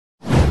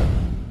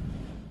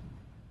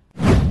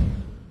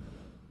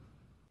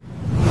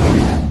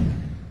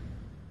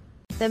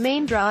The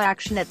main draw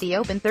action at the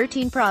Open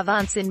 13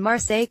 Provence in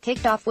Marseille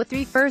kicked off with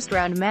 3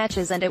 first-round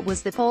matches, and it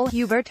was the Pole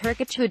Hubert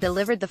Hurkacz who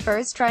delivered the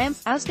first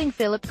triumph, ousting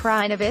Filip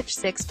Krajinovic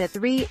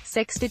 6-3,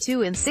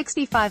 6-2 in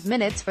 65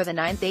 minutes for the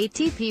 9th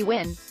ATP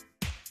win.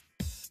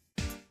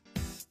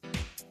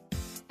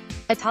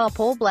 A tall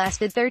pole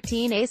blasted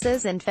 13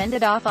 aces and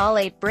fended off all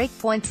 8 break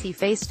points he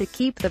faced to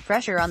keep the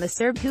pressure on the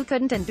Serb, who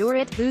couldn't endure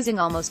it, losing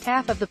almost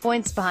half of the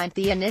points behind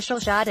the initial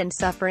shot and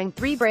suffering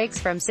 3 breaks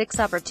from 6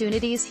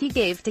 opportunities he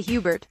gave to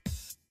Hubert.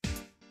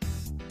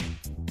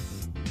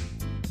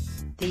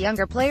 The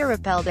younger player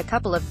repelled a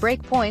couple of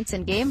break points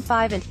in Game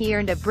 5, and he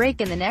earned a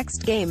break in the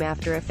next game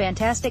after a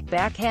fantastic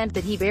backhand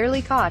that he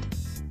barely caught.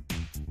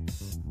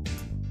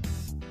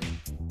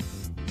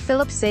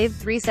 Filip saved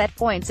 3 set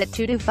points at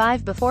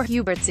 2-5 before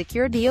Hubert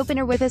secured the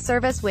opener with a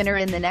service winner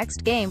in the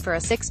next game for a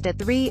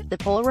 6-3. The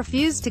Pole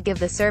refused to give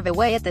the serve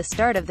away at the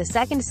start of the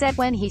second set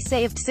when he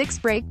saved 6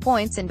 break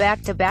points in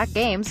back-to-back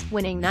games,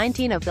 winning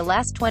 19 of the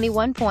last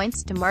 21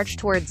 points to march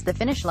towards the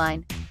finish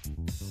line.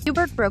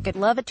 Hubert broke at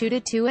love at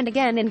 2-2 and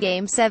again in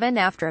Game 7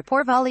 after a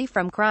poor volley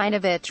from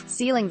Krajinovic,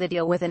 sealing the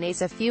deal with an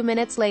ace a few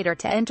minutes later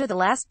to enter the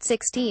last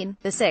 16,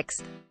 the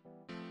 6th.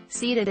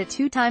 Seeded a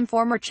 2-time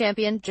former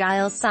champion,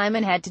 Gilles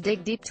Simon had to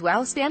dig deep to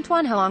oust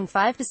Antoine Hoang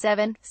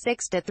 5-7,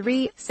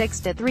 6-3,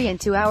 6-3 in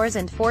 2 hours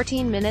and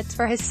 14 minutes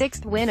for his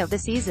 6th win of the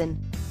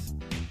season.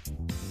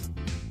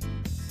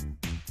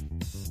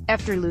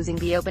 After losing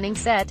the opening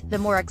set, the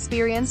more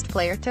experienced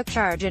player took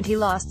charge and he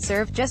lost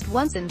serve just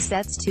once in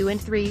sets 2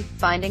 and 3,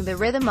 finding the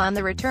rhythm on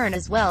the return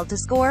as well to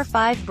score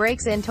 5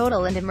 breaks in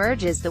total and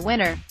emerge as the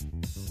winner.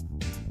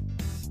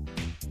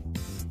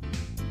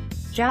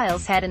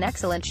 Gilles had an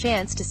excellent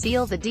chance to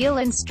seal the deal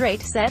in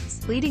straight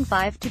sets, leading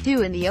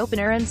 5-2 in the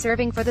opener and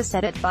serving for the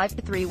set at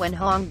 5-3 when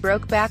Hoang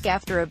broke back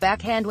after a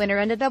backhand winner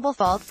and a double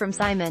fault from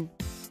Simon.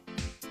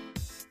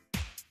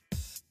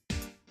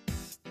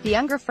 The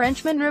younger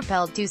Frenchman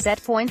repelled 2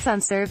 set points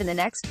on serve in the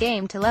next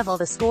game to level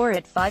the score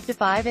at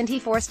 5-5, and he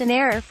forced an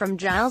error from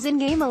Gilles in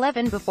Game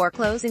 11 before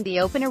closing the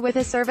opener with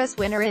a service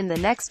winner in the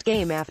next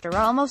game after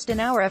almost an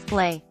hour of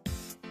play.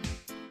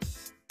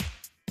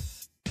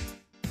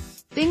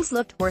 Things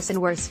looked worse and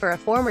worse for a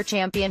former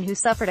champion who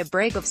suffered a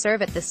break of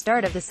serve at the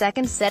start of the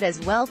second set as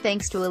well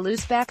thanks to a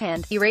loose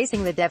backhand,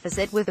 erasing the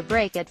deficit with a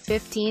break at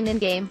 15 in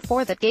Game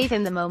 4 that gave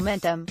him the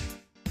momentum.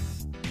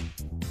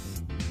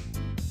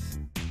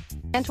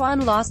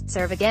 Antoine lost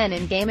serve again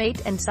in Game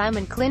 8, and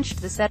Simon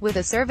clinched the set with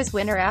a service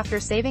winner after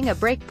saving a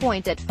break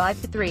point at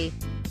 5-3.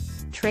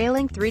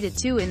 Trailing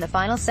 3-2 in the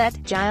final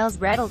set, Gilles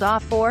rattled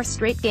off 4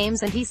 straight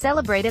games and he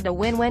celebrated a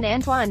win when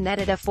Antoine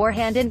netted a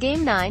forehand in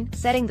Game 9,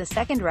 setting the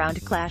second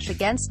round clash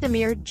against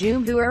Emir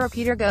Jumhur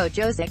Peter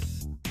Gojosic.